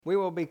We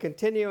will be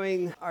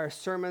continuing our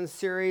sermon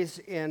series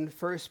in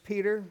 1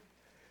 Peter.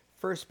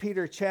 1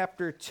 Peter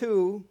chapter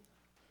 2.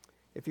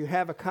 If you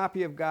have a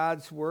copy of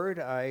God's Word,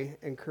 I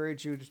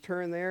encourage you to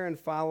turn there and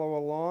follow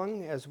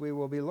along as we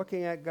will be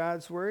looking at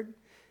God's Word.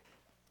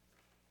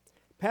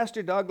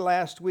 Pastor Doug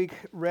last week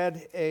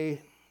read a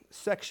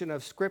section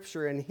of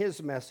Scripture in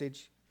his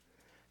message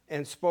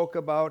and spoke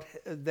about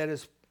that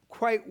is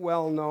quite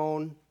well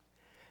known.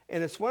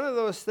 And it's one of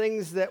those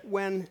things that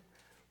when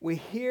we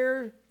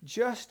hear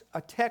just a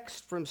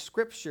text from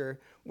Scripture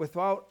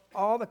without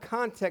all the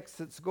context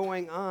that's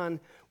going on,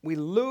 we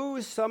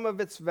lose some of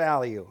its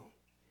value.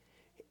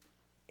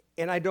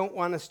 And I don't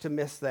want us to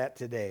miss that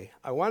today.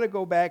 I want to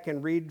go back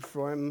and read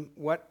from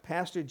what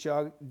Pastor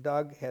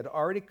Doug had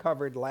already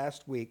covered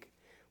last week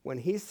when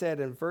he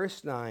said in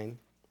verse 9,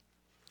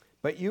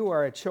 "But you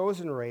are a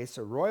chosen race,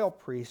 a royal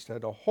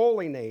priesthood, a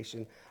holy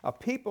nation, a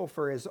people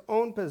for his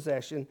own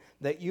possession,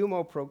 that you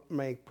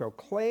may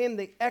proclaim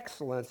the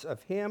excellence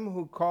of him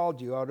who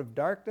called you out of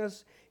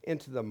darkness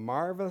into the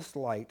marvelous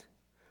light.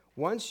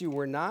 Once you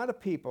were not a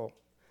people,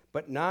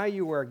 but now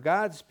you are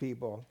God's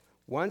people.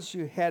 Once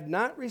you had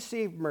not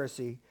received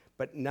mercy,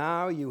 but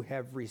now you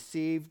have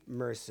received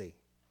mercy."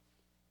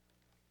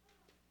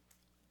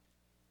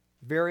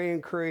 Very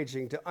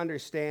encouraging to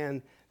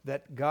understand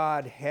that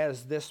God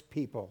has this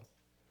people,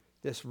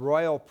 this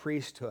royal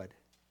priesthood.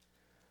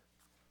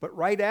 But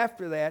right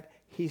after that,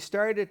 he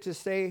started to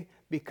say,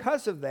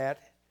 because of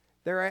that,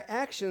 there are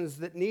actions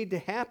that need to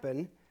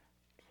happen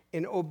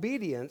in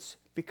obedience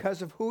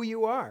because of who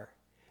you are.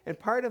 And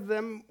part of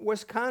them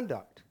was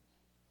conduct,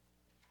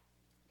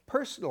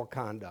 personal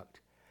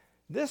conduct.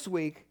 This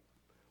week,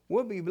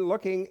 we'll be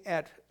looking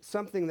at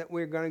something that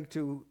we're going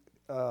to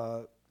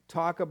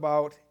talk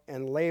about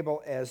and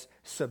label as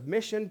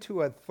submission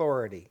to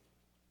authority.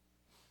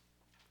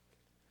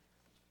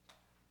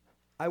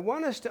 I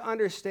want us to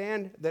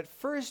understand that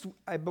first,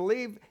 I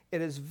believe it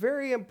is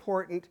very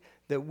important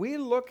that we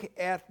look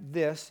at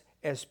this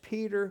as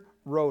Peter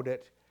wrote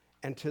it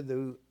and to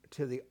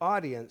the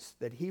audience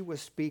that he was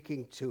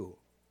speaking to.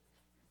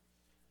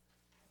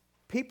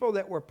 People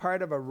that were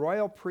part of a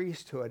royal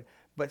priesthood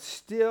but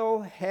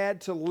still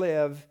had to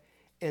live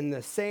in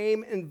the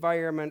same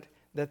environment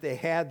that they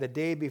had the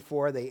day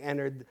before they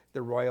entered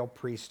the royal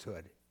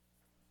priesthood.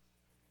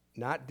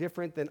 Not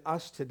different than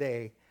us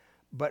today,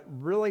 but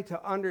really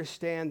to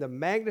understand the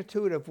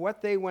magnitude of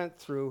what they went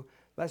through,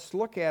 let's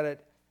look at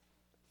it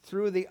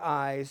through the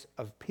eyes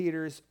of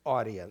Peter's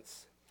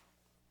audience.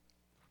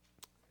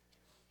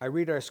 I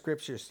read our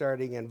scripture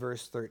starting in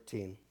verse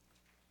 13.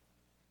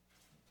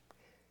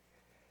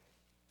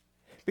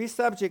 "Be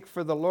subject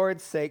for the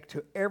Lord's sake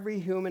to every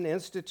human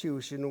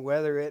institution,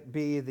 whether it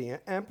be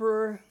the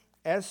emperor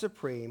as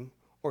supreme,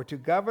 or to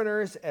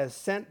governors as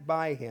sent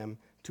by him,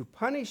 to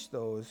punish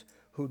those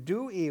who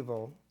do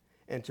evil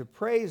and to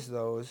praise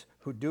those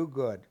who do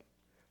good.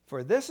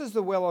 For this is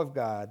the will of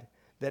God,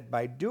 that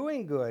by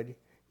doing good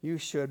you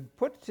should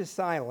put to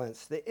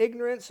silence the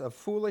ignorance of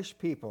foolish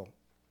people.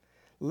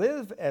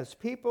 Live as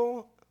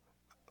people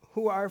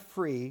who are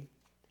free,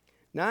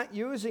 not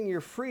using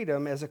your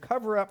freedom as a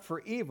cover-up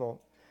for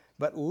evil,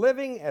 but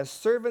living as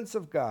servants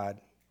of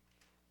God.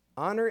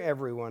 Honor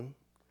everyone.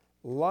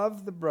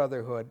 Love the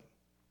brotherhood.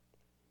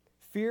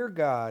 Fear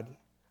God.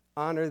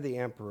 Honor the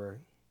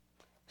emperor.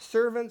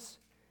 Servants,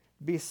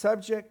 be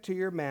subject to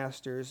your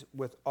masters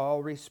with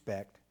all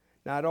respect,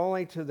 not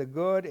only to the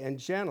good and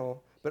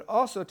gentle, but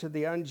also to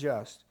the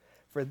unjust.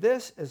 For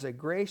this is a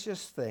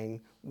gracious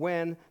thing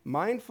when,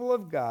 mindful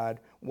of God,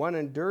 one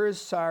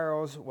endures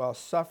sorrows while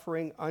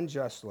suffering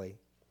unjustly.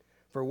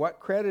 For what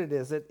credit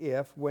is it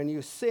if, when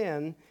you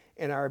sin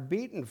and are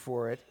beaten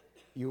for it,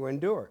 you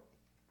endure?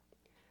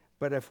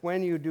 But if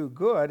when you do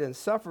good and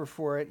suffer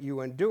for it, you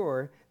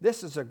endure,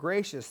 this is a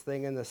gracious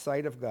thing in the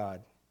sight of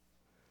God.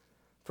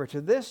 For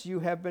to this you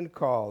have been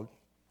called,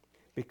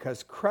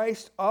 because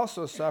Christ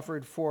also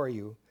suffered for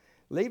you,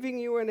 leaving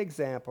you an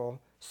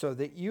example so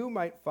that you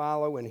might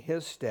follow in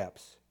his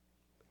steps.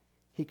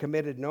 He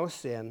committed no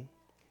sin,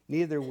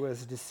 neither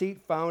was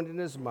deceit found in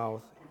his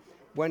mouth.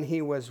 When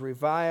he was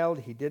reviled,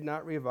 he did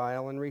not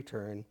revile in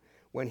return.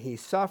 When he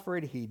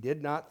suffered, he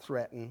did not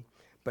threaten,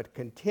 but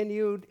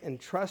continued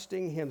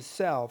entrusting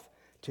himself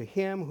to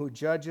him who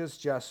judges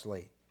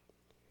justly.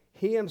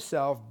 He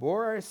himself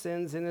bore our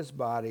sins in his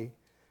body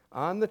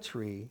on the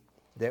tree,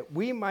 that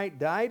we might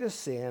die to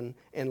sin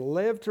and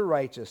live to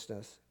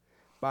righteousness.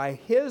 By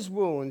his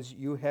wounds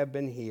you have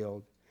been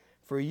healed.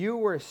 For you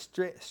were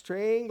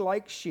straying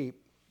like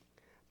sheep,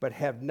 but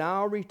have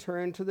now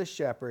returned to the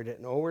shepherd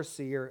and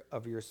overseer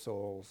of your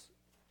souls."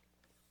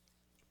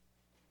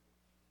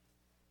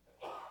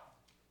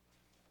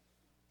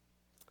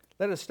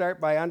 Let us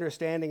start by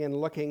understanding and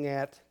looking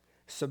at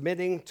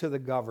submitting to the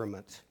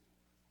government.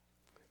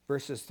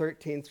 Verses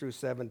 13 through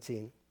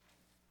 17.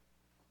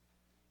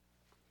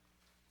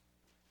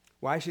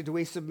 Why should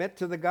we submit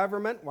to the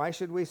government? Why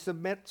should we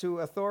submit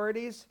to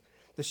authorities?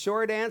 The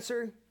short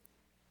answer,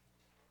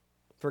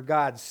 for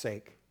God's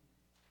sake.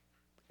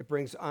 It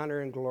brings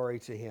honor and glory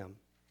to him.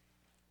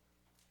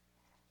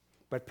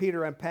 But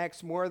Peter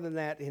unpacks more than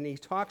that, and he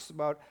talks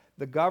about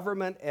the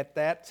government at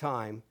that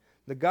time,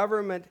 the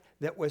government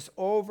that was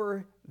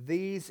over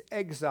these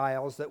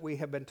exiles that we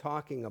have been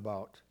talking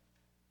about.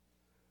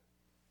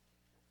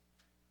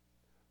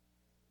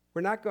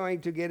 We're not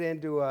going to get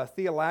into a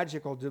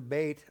theological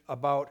debate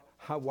about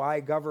why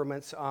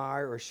governments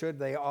are or should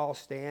they all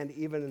stand,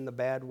 even in the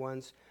bad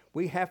ones.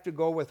 We have to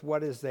go with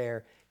what is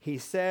there. He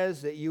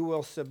says that you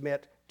will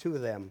submit to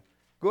them,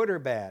 good or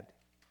bad.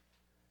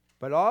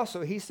 But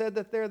also, he said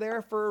that they're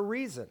there for a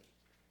reason.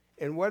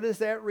 And what is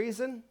that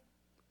reason?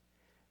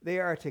 They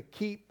are to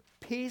keep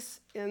peace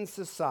in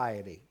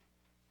society.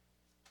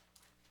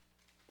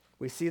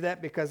 We see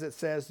that because it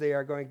says they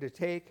are going to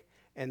take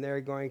and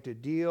they're going to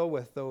deal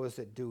with those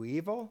that do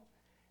evil,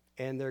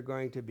 and they're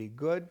going to be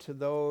good to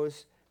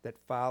those that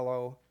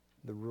follow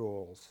the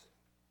rules.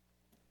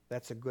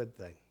 That's a good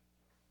thing.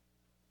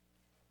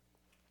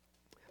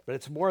 But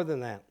it's more than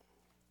that.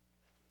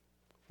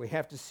 We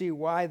have to see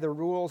why the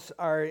rules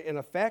are in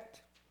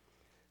effect.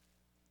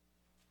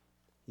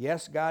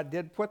 Yes, God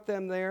did put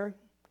them there,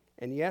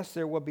 and yes,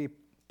 there will be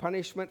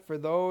punishment for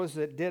those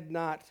that did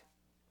not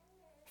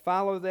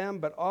follow them,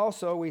 but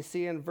also we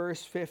see in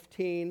verse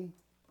 15,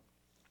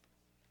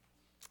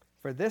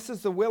 for this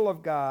is the will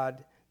of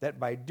God, that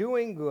by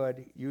doing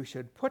good you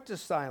should put to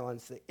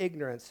silence the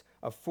ignorance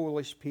of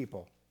foolish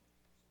people.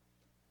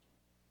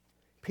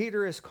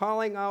 Peter is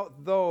calling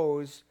out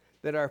those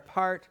that are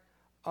part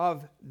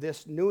of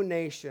this new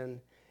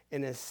nation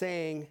and is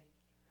saying,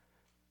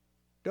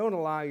 don't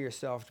allow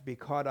yourself to be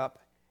caught up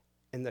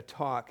in the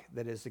talk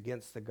that is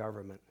against the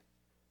government.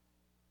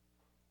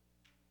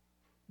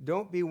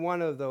 Don't be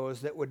one of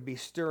those that would be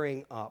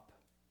stirring up.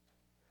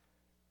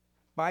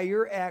 By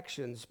your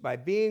actions, by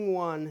being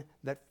one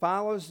that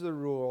follows the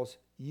rules,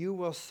 you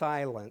will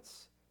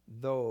silence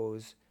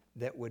those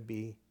that would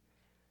be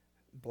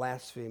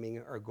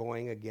blaspheming or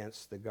going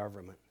against the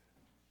government.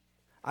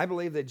 I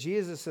believe that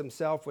Jesus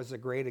himself was a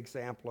great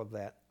example of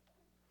that.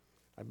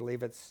 I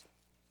believe it's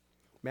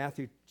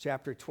Matthew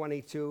chapter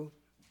 22.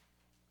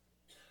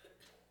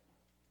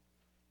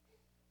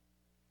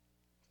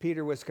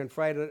 Peter was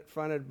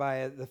confronted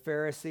by the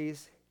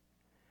Pharisees,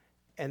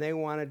 and they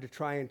wanted to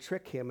try and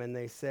trick him, and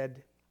they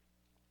said,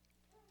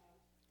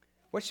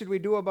 what should we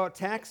do about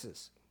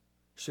taxes?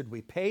 Should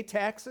we pay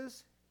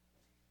taxes?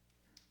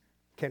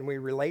 Can we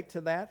relate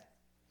to that?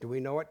 Do we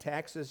know what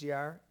taxes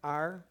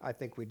are? I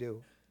think we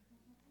do.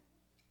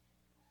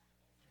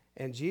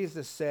 And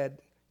Jesus said,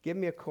 give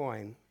me a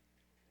coin.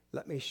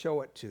 Let me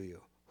show it to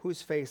you.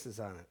 Whose face is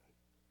on it?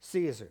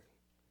 Caesar.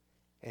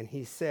 And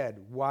he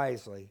said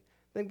wisely,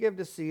 then give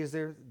to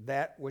Caesar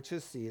that which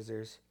is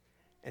Caesar's,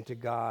 and to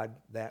God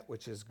that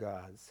which is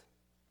God's.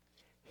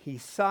 He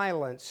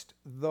silenced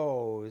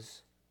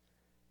those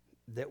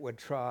that would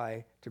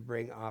try to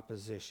bring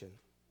opposition.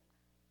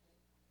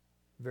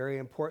 Very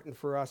important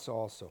for us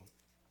also.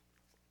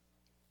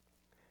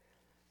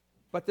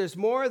 But there's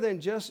more than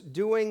just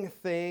doing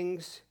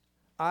things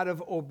out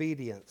of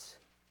obedience,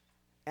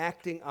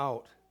 acting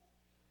out.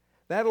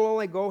 That'll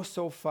only go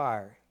so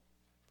far.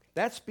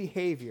 That's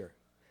behavior.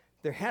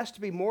 There has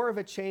to be more of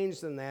a change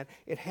than that.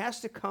 It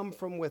has to come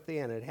from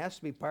within. It has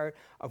to be part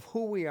of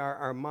who we are,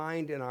 our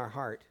mind and our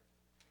heart.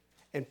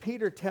 And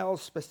Peter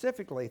tells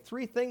specifically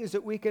 3 things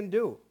that we can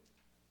do.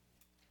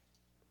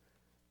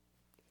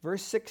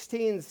 Verse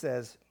 16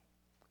 says,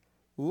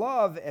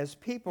 live as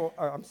people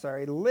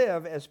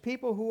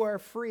who are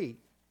free.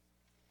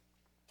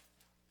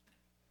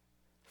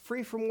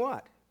 Free from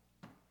what?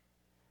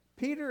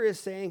 Peter is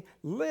saying,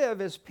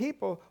 live as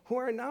people who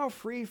are now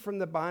free from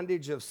the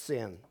bondage of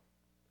sin.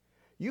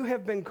 You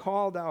have been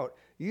called out.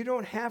 You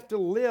don't have to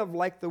live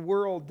like the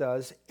world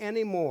does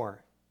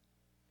anymore.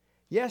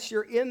 Yes,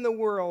 you're in the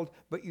world,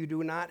 but you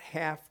do not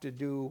have to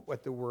do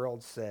what the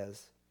world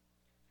says.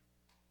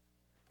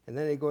 And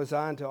then he goes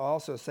on to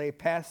also say,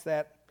 past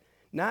that,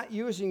 not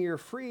using your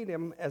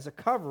freedom as a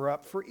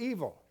cover-up for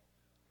evil.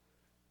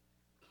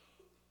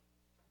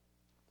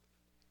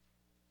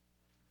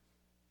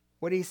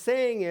 What he's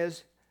saying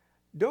is,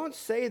 don't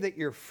say that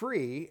you're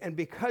free, and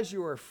because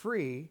you are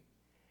free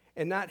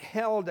and not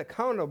held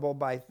accountable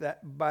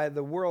by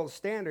the world's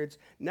standards,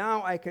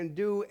 now I can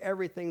do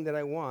everything that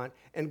I want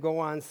and go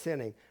on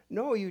sinning.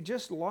 No, you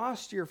just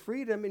lost your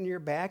freedom and you're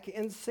back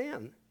in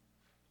sin.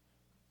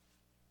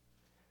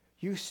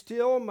 You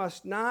still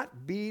must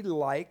not be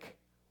like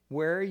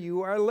where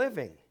you are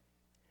living.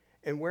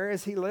 And where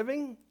is he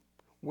living?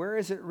 Where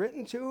is it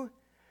written to?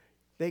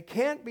 They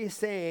can't be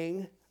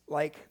saying,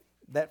 like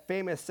that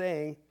famous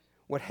saying,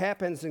 what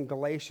happens in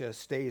Galatia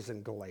stays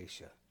in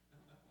Galatia.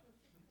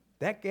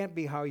 That can't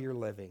be how you're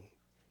living.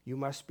 You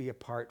must be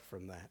apart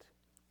from that.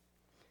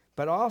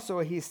 But also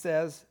he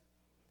says,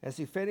 as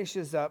he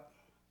finishes up,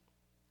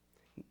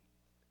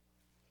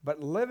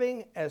 but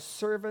living as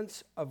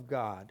servants of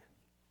God.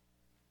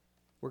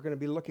 We're going to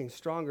be looking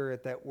stronger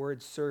at that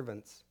word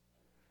servants.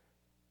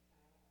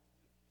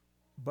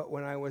 But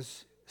when I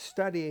was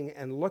studying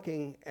and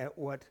looking at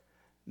what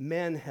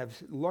men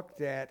have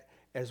looked at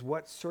as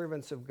what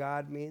servants of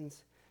God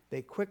means,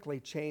 they quickly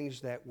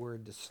changed that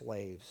word to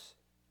slaves.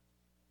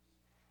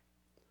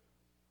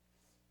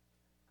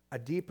 A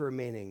deeper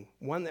meaning,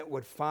 one that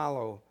would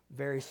follow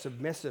very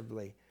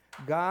submissively.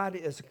 God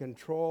is in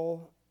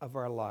control of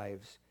our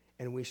lives,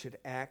 and we should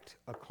act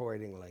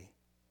accordingly.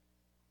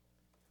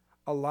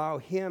 Allow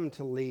him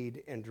to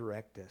lead and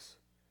direct us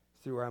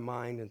through our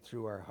mind and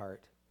through our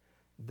heart.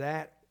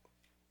 That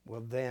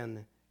will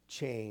then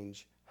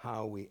change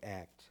how we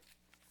act.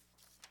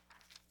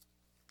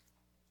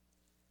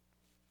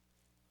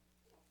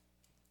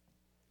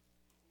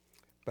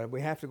 But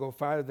we have to go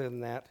farther than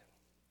that.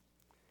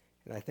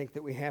 And I think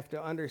that we have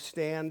to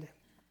understand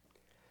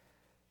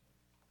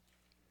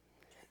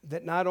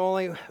that not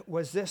only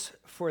was this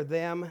for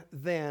them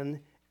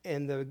then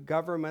and the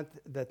government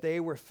that they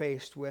were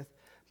faced with,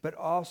 but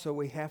also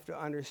we have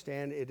to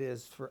understand it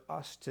is for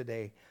us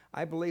today.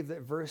 I believe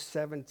that verse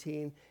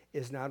 17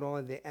 is not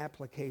only the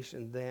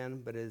application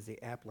then, but it is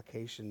the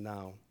application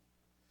now.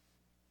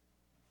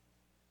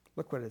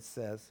 Look what it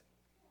says.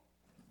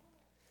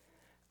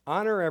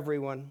 Honor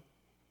everyone,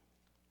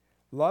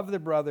 love the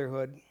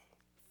brotherhood,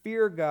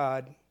 fear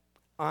God,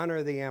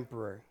 honor the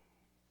emperor.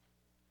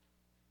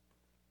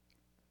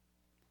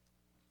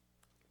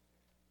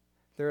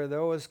 There are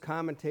those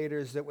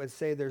commentators that would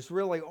say there's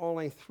really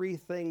only three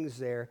things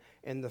there,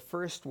 and the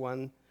first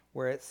one,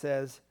 where it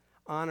says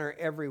honor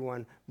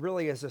everyone,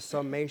 really is a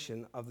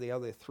summation of the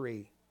other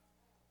three.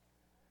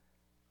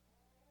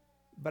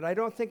 But I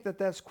don't think that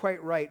that's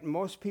quite right.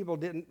 Most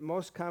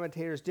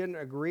commentators didn't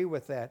agree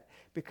with that,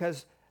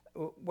 because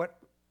what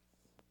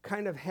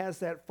kind of has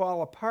that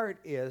fall apart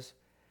is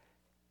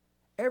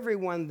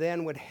everyone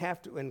then would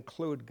have to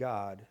include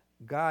God.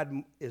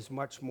 God is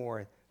much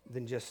more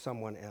than just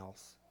someone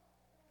else.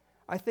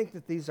 I think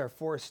that these are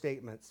four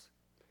statements,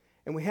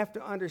 and we have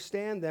to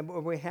understand them,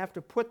 but we have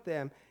to put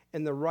them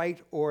in the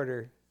right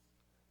order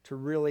to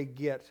really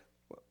get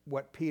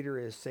what Peter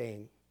is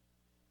saying.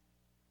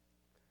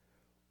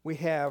 We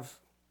have,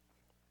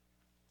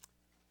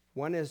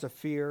 one is a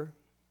fear,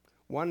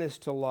 one is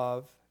to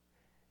love,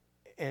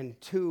 and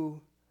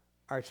two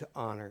are to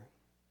honor.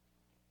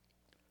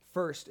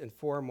 First and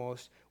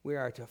foremost, we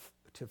are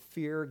to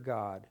fear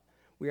God.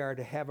 We are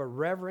to have a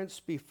reverence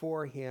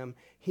before him.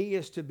 He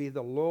is to be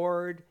the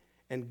Lord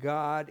and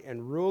God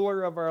and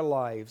ruler of our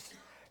lives.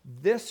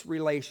 This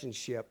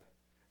relationship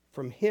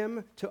from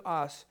him to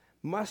us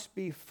must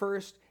be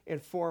first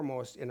and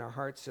foremost in our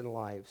hearts and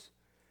lives.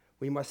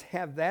 We must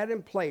have that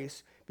in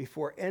place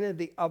before any of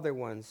the other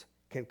ones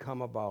can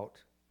come about.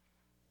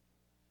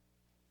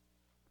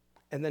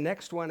 And the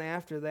next one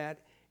after that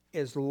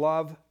is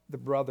love the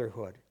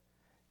brotherhood.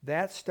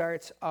 That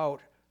starts out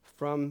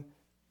from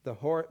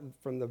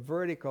the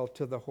vertical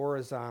to the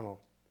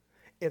horizontal.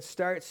 It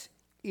starts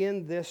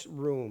in this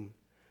room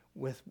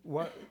with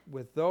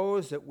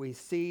those that we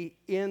see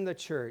in the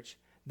church.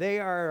 They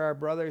are our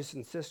brothers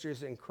and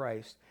sisters in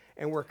Christ,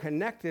 and we're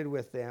connected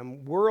with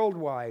them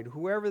worldwide,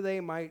 whoever they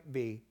might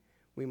be.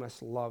 We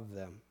must love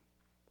them.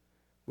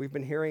 We've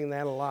been hearing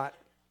that a lot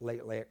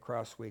lately at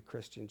Crossway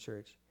Christian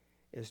Church,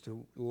 is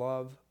to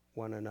love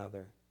one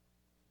another.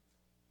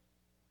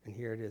 And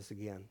here it is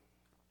again.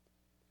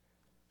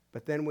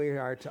 But then we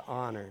are to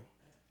honor.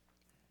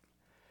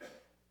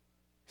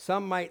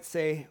 Some might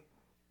say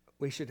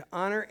we should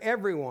honor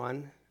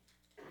everyone,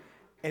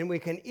 and we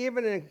can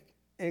even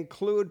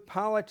include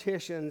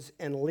politicians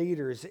and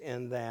leaders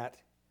in that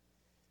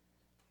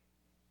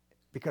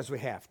because we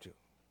have to.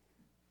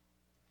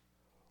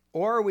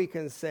 Or we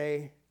can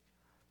say,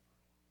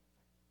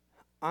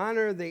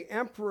 honor the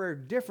emperor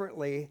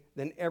differently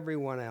than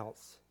everyone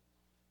else.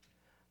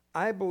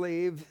 I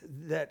believe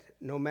that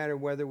no matter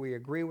whether we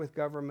agree with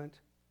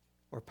government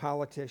or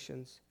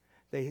politicians,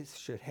 they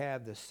should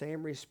have the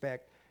same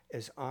respect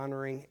as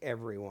honoring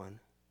everyone.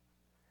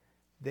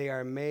 They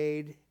are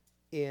made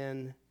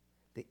in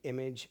the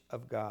image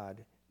of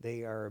God.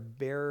 They are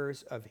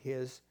bearers of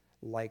his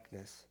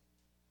likeness.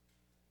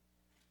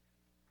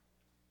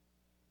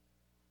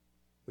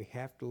 We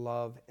have to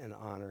love and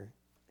honor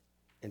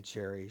and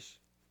cherish,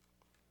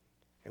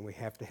 and we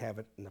have to have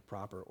it in the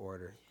proper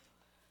order.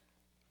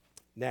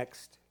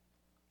 Next,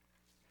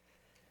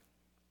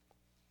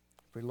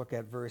 if we look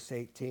at verse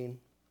 18,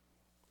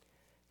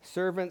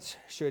 servants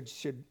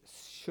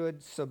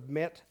should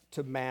submit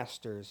to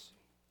masters.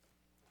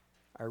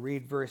 I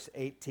read verse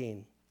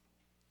 18.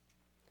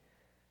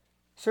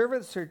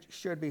 Servants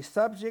should be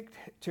subject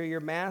to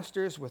your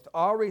masters with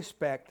all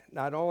respect,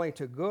 not only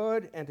to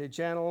good and to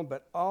gentle,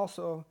 but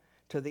also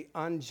to the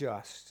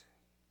unjust.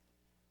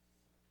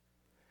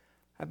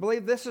 I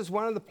believe this is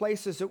one of the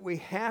places that we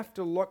have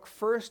to look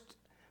first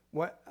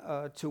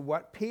to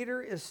what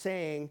Peter is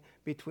saying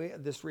between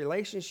this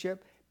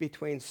relationship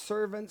between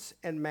servants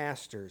and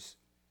masters.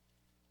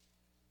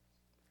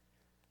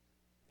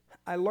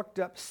 I looked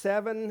up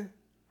 7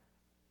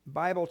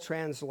 Bible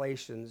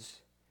translations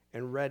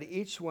and read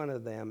each one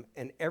of them,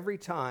 and every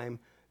time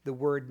the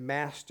word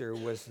master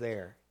was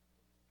there.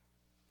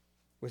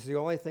 It was the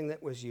only thing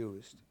that was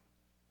used.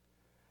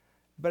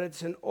 But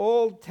it's an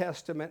Old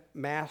Testament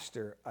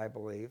master, I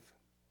believe.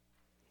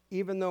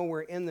 even though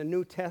we're in the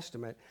New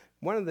Testament,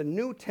 one of the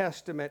New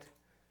Testament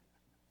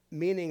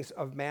meanings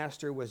of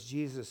master was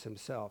Jesus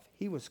himself.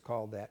 He was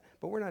called that.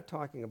 But we're not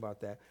talking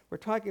about that. We're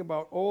talking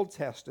about Old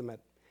Testament.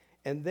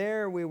 And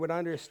there we would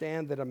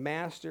understand that a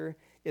master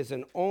is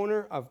an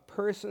owner of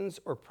persons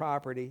or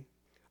property,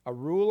 a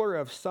ruler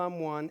of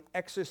someone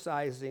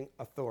exercising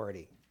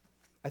authority.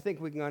 I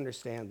think we can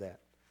understand that.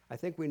 I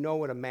think we know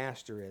what a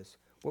master is.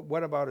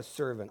 What about a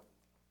servant?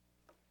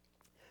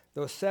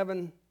 Those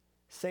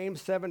same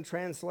seven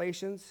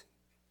translations,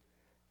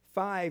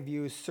 5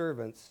 use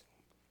servants.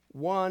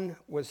 1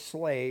 was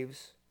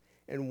slaves,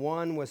 and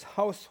 1 was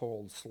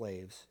household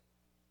slaves.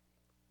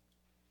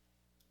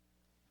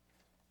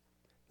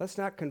 Let's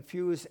not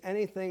confuse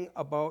anything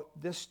about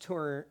this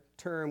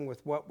term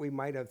with what we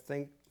might have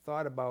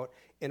thought about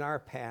in our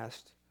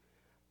past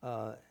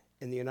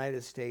in the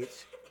United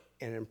States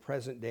and in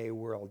present-day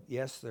world.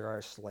 Yes, there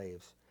are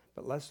slaves,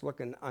 but let's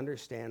look and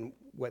understand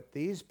what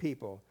these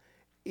people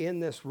in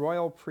this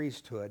royal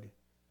priesthood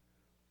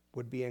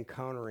would be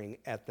encountering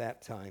at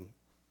that time.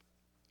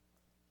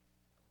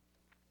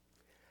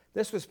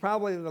 This was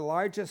probably the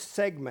largest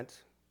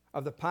segment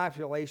of the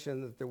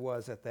population that there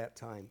was at that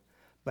time.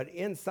 But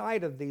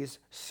inside of these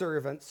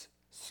servants,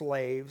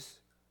 slaves,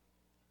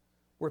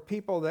 were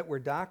people that were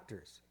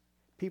doctors,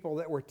 people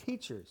that were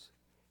teachers,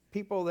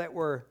 people that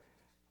were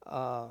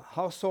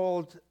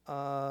household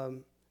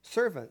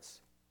servants,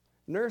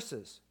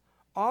 nurses.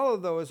 All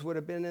of those would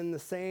have been in the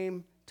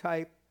same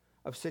type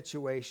of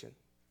situation.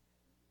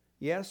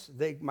 Yes,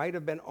 they might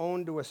have been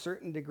owned to a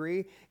certain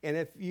degree, and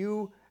if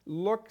you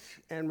looked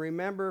and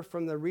remember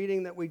from the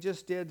reading that we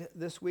just did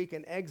this week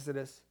in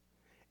Exodus,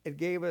 it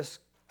gave us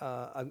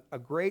a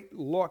great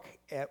look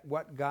at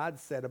what God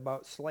said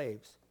about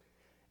slaves.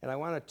 And I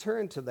want to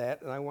turn to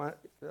that, and I want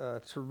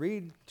to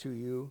read to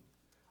you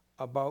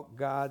about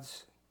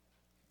God's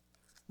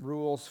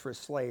rules for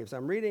slaves.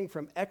 I'm reading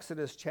from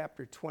Exodus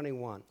chapter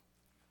 21.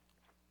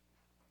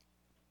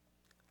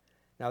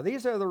 Now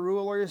these are the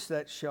rulers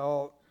that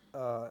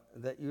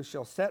you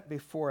shall set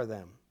before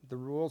them, the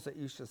rules that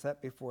you shall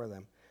set before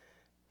them.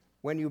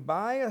 When you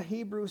buy a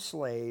Hebrew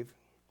slave,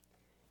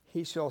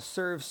 he shall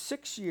serve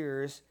 6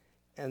 years,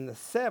 and the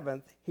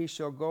 7th he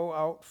shall go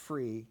out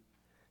free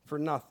for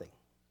nothing.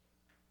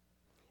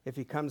 If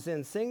he comes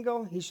in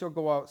single, he shall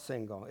go out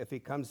single. If he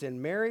comes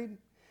in married,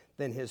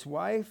 then his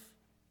wife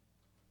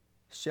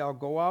shall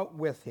go out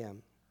with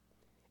him.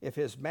 If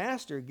his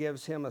master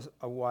gives him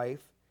a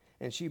wife,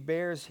 and she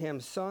bears him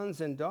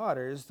sons and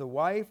daughters, the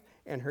wife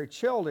and her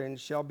children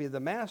shall be the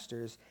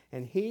master's,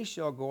 and he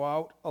shall go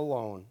out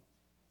alone.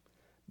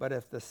 But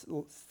if the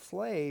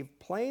slave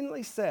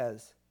plainly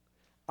says,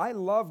 I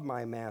love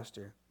my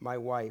master, my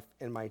wife,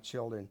 and my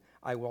children,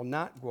 I will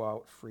not go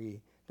out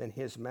free, then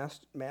his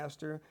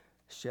master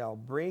shall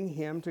bring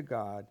him to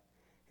God,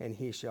 and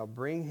he shall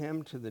bring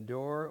him to the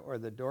door or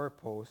the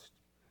doorpost,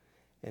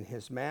 and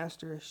his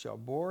master shall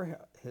bore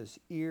his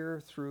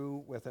ear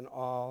through with an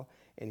awl,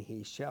 and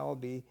he shall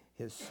be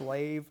his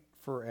slave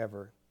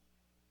forever.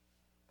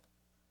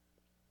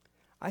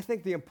 I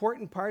think the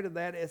important part of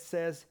that, it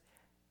says,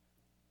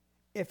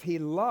 if he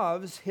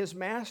loves his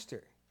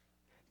master.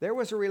 There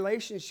was a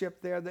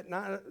relationship there that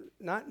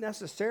not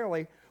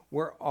necessarily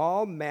were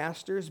all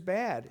masters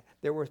bad.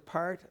 There was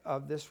part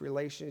of this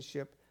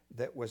relationship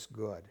that was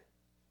good.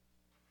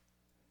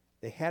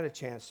 They had a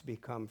chance to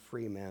become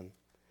free men.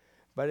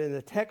 But in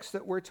the text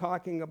that we're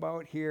talking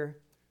about here,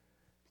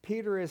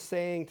 Peter is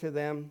saying to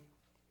them,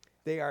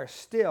 they are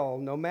still,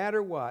 no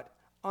matter what,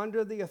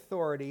 under the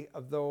authority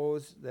of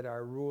those that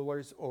are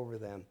rulers over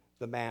them,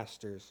 the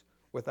masters,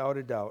 without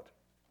a doubt.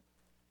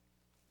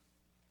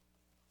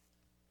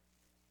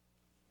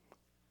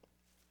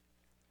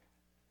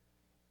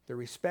 The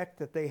respect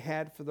that they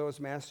had for those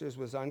masters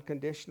was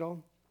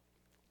unconditional.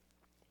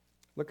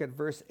 Look at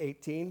verse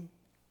 18.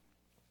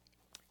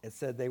 It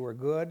said they were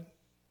good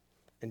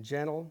and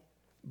gentle,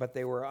 but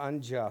they were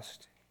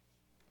unjust.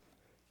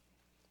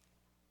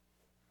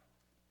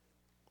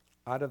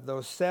 Out of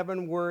those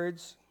 7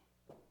 words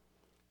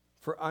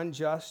for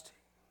unjust,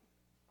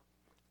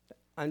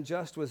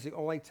 unjust was the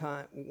only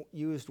time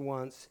used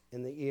once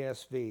in the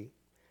ESV.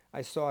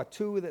 I saw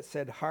 2 that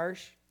said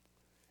harsh.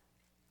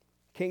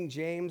 King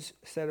James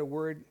said a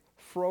word,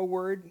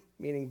 froward,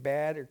 meaning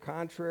bad or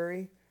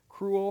contrary,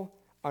 cruel,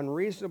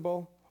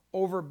 unreasonable,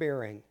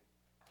 overbearing.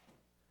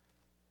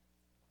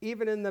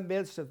 Even in the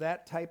midst of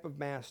that type of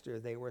master,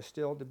 they were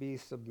still to be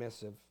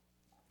submissive.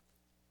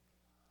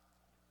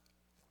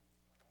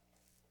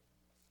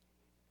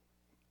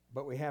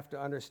 But we have to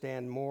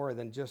understand more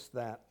than just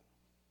that.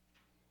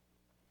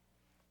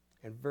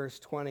 In verse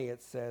 20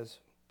 it says,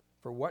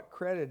 for what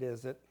credit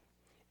is it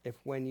if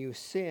when you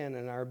sin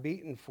and are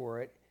beaten for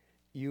it,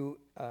 you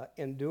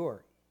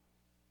endure?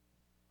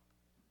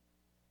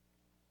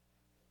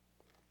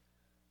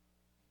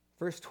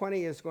 Verse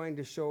 20 is going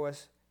to show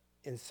us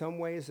in some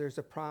ways there's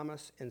a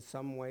promise, in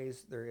some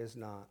ways there is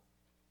not.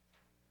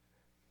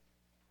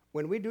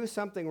 When we do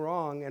something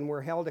wrong and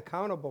we're held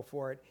accountable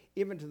for it,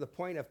 even to the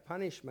point of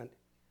punishment,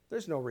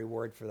 there's no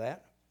reward for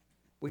that.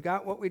 We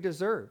got what we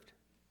deserved.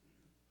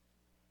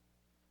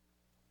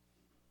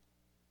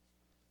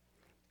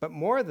 But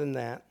more than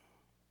that,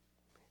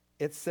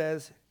 it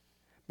says,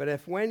 but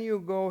if when you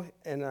go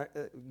and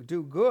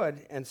do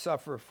good and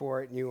suffer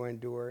for it and you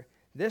endure,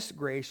 this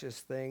gracious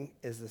thing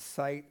is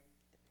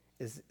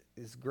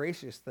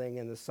gracious thing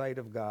in the sight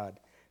of God.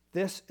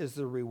 This is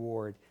the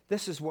reward.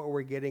 This is what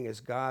we're getting is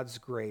God's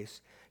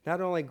grace.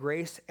 Not only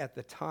grace at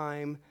the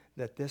time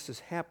that this is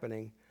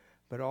happening,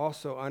 but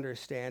also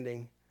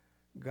understanding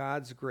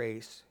God's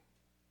grace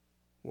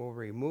will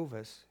remove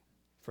us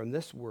from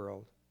this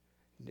world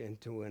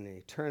into an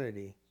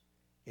eternity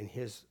in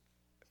his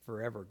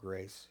forever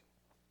grace.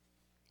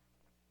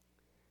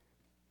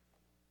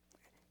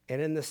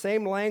 And in the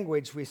same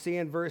language we see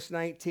in verse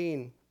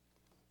 19,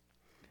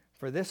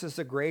 for this is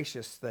a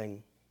gracious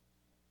thing.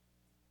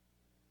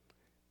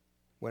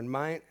 When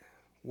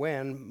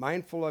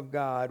mindful of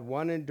God,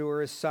 one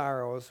endures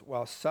sorrows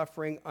while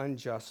suffering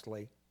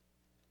unjustly.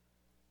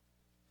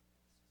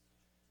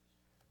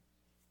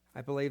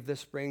 I believe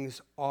this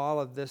brings all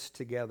of this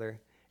together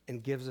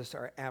and gives us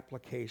our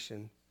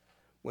application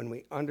when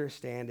we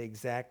understand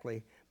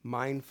exactly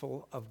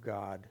mindful of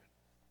God.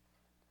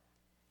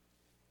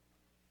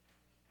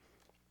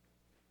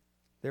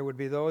 There would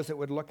be those that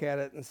would look at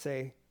it and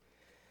say,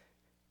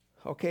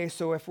 okay,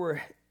 so if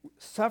we're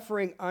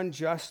suffering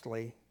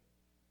unjustly,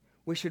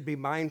 we should be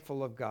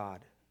mindful of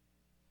God.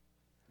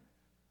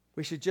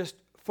 We should just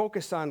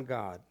focus on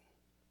God.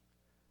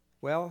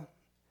 Well,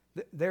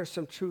 there's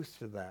some truth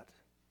to that.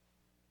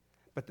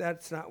 But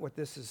that's not what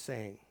this is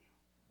saying.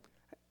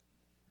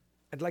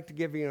 I'd like to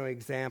give you an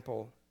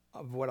example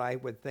of what I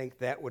would think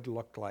that would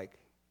look like.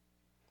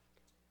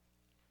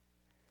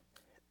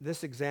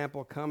 This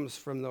example comes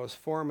from those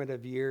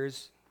formative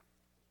years.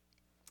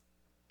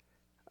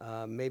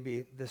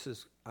 Maybe this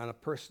is on a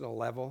personal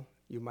level.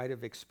 You might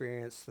have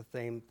experienced the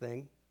same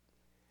thing.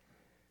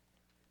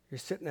 You're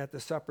sitting at the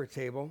supper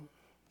table,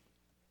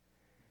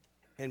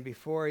 and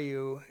before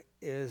you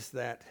is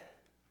that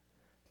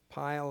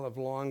pile of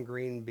long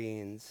green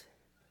beans.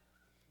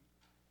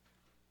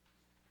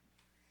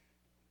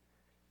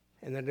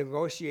 And the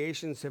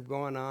negotiations have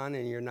gone on,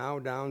 and you're now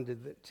down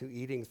to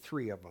eating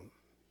 3 of them.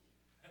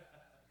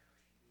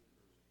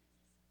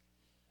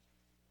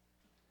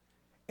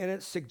 And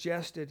it's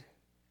suggested,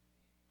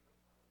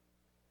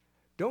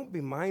 don't be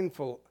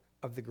mindful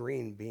of the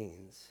green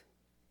beans.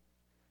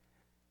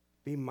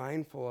 Be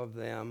mindful of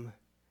them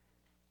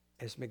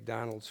as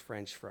McDonald's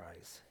French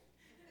fries.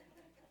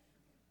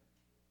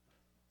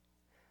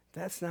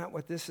 That's not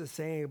what this is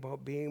saying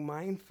about being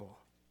mindful.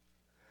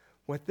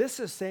 What this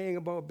is saying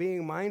about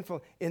being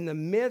mindful in the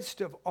midst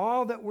of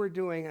all that we're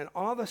doing and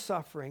all the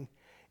suffering,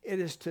 it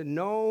is to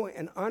know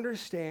and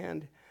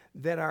understand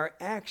that our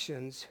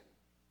actions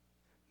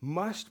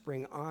must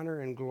bring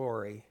honor and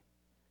glory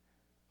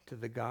to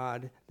the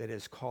God that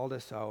has called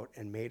us out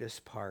and made us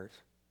part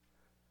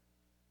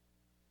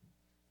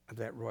of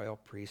that royal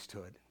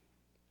priesthood.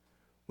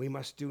 We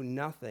must do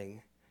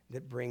nothing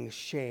that brings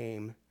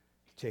shame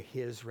to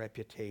his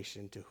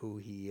reputation, to who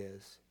he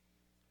is.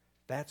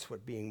 That's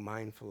what being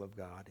mindful of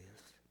God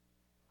is.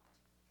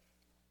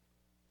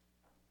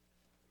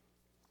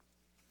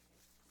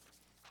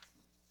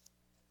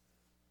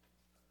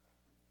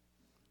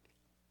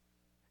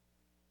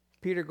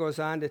 Peter goes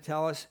on to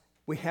tell us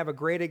we have a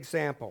great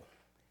example,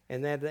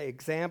 and that the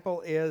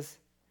example is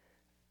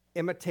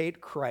imitate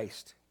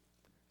Christ.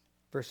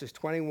 Verses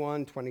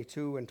 21,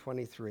 22, and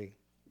 23.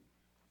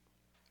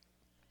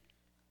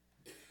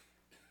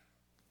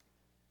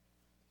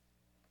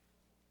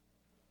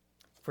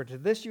 For to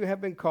this you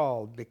have been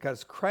called,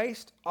 because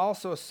Christ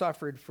also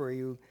suffered for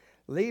you,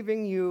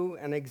 leaving you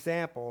an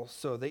example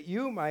so that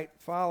you might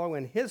follow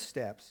in his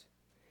steps.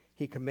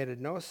 He committed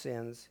no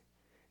sins,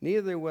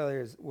 neither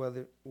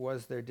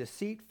was there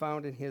deceit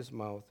found in his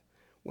mouth.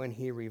 When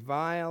he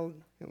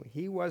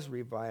was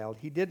reviled,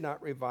 he did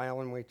not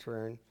revile in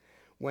return.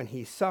 When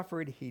he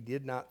suffered, he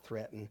did not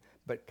threaten,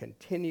 but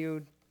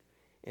continued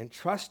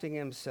entrusting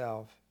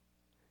himself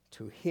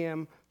to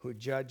him who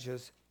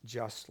judges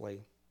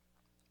justly.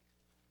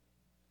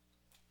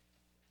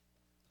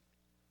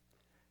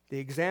 The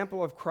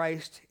example of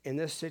Christ in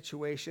this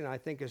situation, I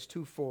think, is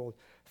twofold.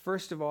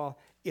 First of all,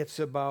 it's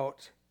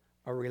about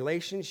a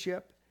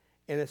relationship,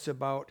 and it's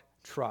about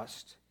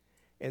trust.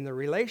 And the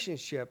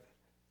relationship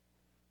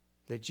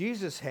that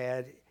Jesus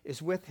had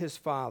is with his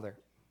Father.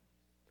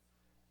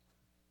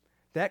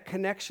 That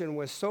connection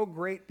was so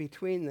great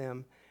between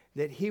them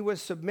that he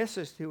was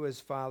submissive to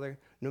his Father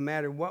no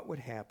matter what would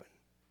happen.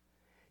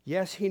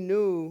 Yes, he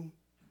knew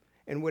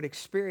and would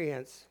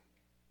experience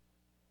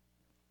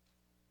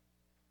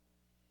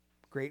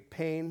great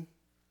pain,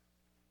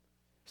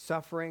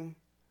 suffering,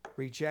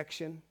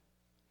 rejection.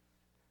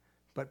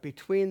 But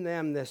between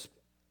them, this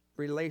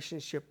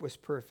relationship was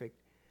perfect.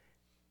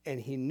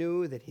 And he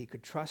knew that he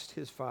could trust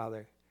his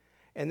Father.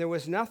 And there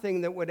was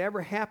nothing that would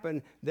ever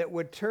happen that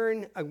would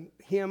turn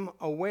him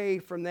away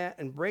from that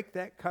and break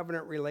that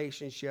covenant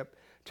relationship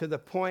to the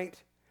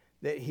point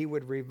that he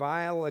would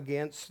revile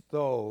against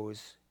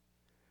those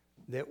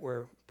that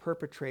were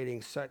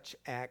perpetrating such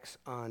acts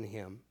on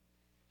him.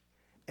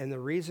 And the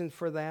reason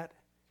for that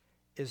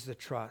is the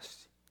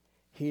trust.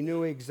 He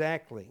knew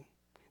exactly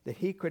that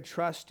he could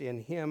trust in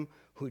him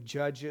who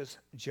judges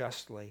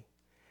justly.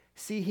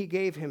 See, he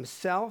gave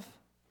himself,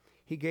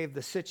 he gave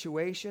the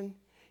situation,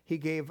 he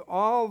gave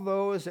all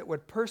those that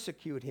would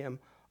persecute him.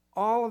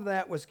 All of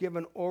that was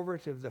given over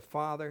to the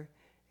Father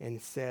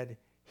and said,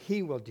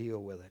 he will deal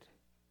with it.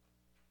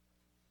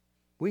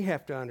 We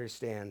have to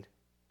understand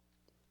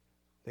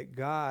that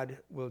God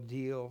will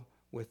deal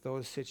with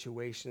those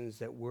situations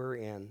that we're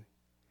in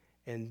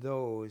and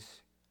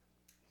those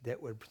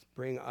that would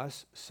bring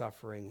us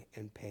suffering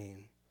and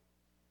pain.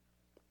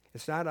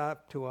 It's not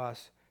up to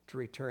us to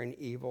return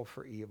evil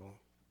for evil.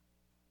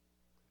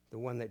 The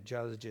one that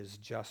judges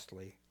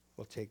justly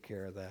will take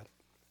care of that.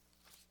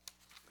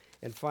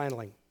 And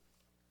finally,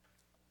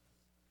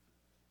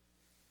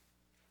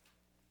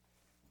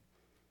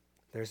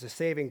 there's a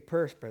saving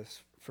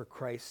purpose for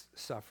Christ's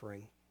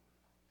suffering.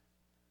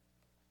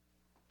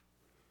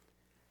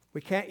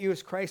 We can't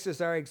use Christ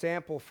as our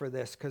example for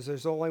this because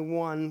there's only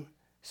one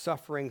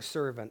suffering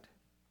servant,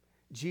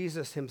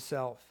 Jesus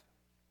himself.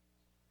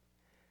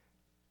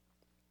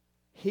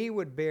 He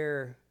would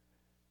bear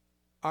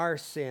our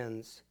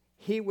sins.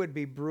 He would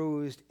be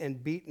bruised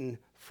and beaten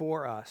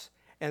for us.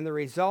 And the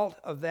result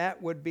of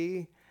that would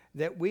be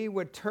that we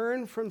would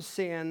turn from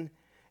sin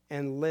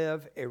and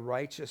live a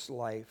righteous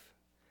life.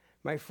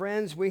 My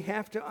friends, we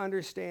have to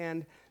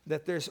understand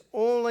that there's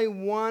only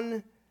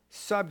one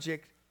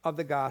subject of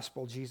the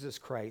gospel, Jesus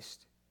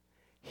Christ.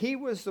 He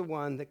was the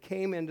one that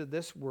came into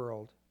this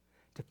world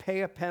to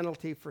pay a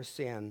penalty for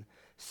sin.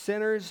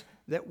 Sinners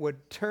that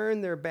would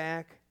turn their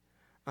back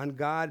on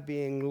God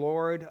being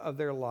Lord of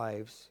their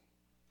lives.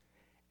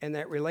 And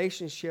that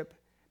relationship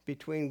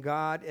between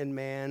God and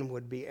man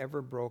would be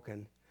ever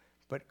broken.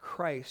 But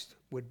Christ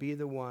would be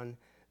the one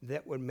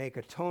that would make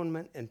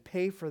atonement and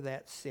pay for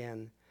that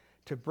sin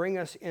to bring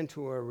us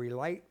into a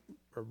right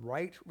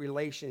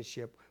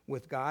relationship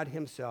with God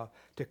himself,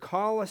 to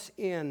call us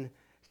in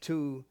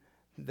to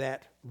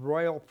that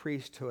royal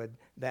priesthood,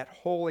 that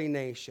holy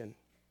nation.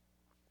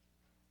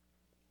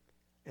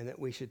 And that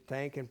we should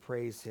thank and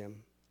praise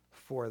him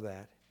for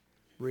that,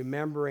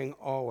 remembering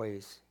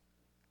always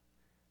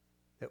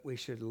that we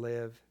should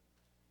live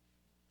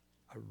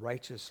a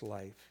righteous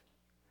life,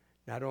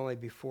 not only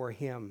before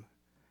him,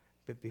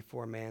 but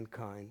before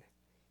mankind,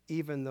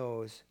 even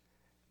those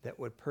that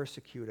would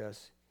persecute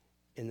us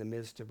in the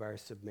midst of our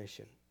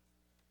submission.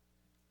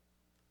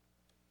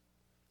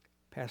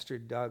 Pastor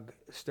Doug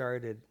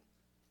started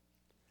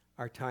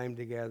our time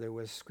together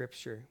with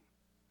scripture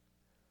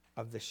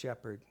of the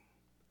shepherd.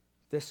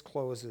 This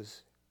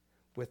closes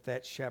with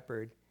that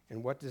shepherd.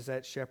 And what does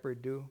that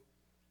shepherd do?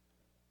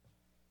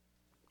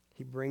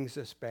 He brings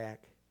us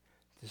back.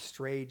 The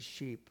strayed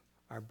sheep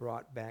are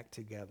brought back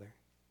together.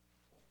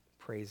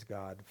 Praise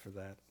God for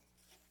that.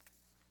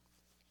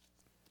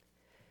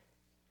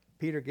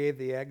 Peter gave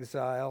the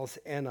exiles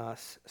and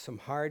us some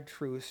hard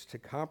truths to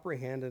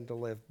comprehend and to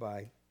live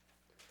by.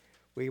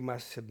 We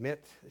must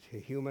submit to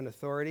human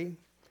authority.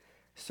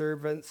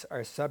 Servants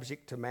are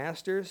subject to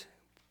masters,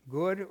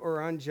 good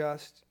or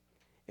unjust.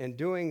 In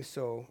doing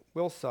so,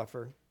 will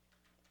suffer.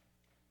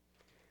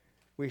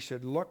 We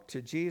should look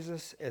to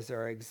Jesus as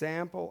our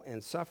example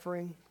in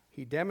suffering.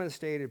 He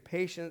demonstrated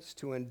patience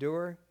to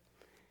endure,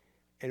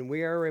 and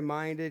we are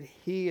reminded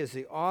he is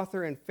the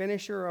author and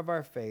finisher of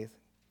our faith.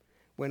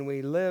 When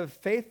we live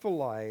faithful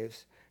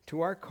lives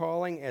to our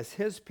calling as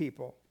his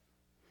people,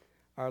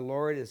 our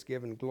Lord is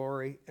given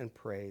glory and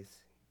praise.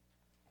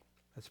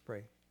 Let's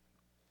pray.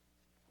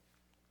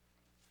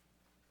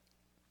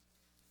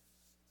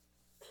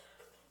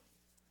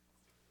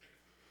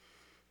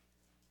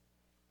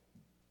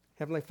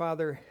 Heavenly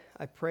Father,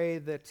 I pray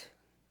that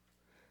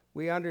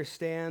we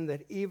understand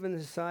that even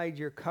inside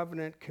your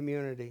covenant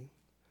community,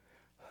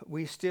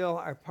 we still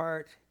are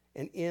part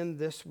and in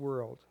this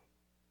world.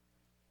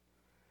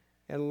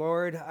 And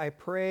Lord, I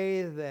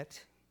pray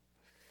that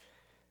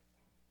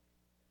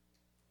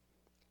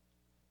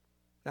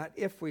not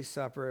if we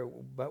suffer,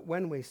 but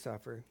when we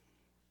suffer,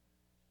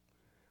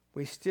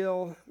 we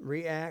still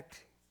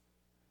react,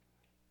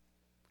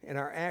 and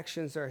our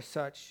actions are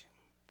such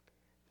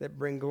that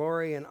bring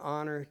glory and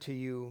honor to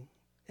you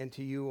and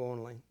to you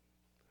only.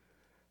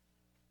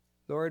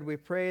 Lord, we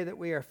pray that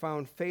we are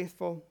found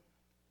faithful,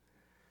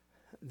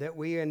 that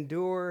we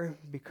endure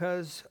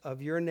because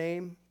of your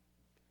name,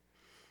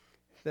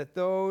 that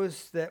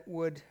those that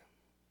would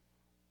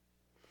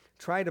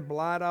try to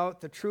blot out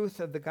the truth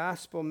of the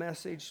gospel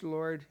message,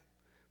 Lord,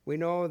 we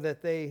know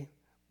that they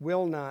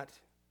will not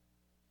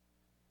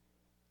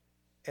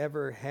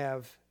ever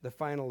have the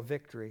final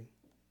victory.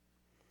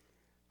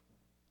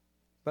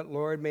 But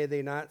Lord, may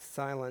they not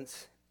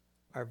silence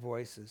our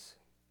voices.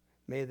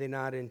 May they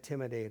not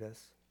intimidate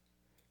us.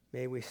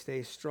 May we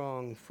stay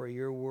strong for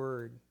your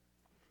word,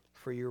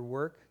 for your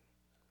work,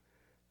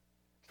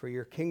 for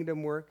your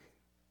kingdom work,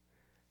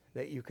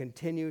 that you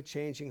continue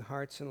changing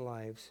hearts and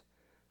lives.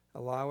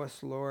 Allow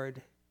us,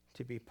 Lord,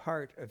 to be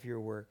part of your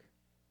work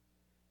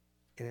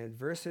in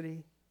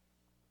adversity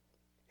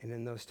and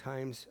in those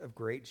times of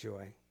great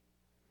joy.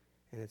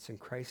 And it's in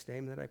Christ's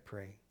name that I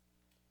pray.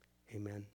 Amen.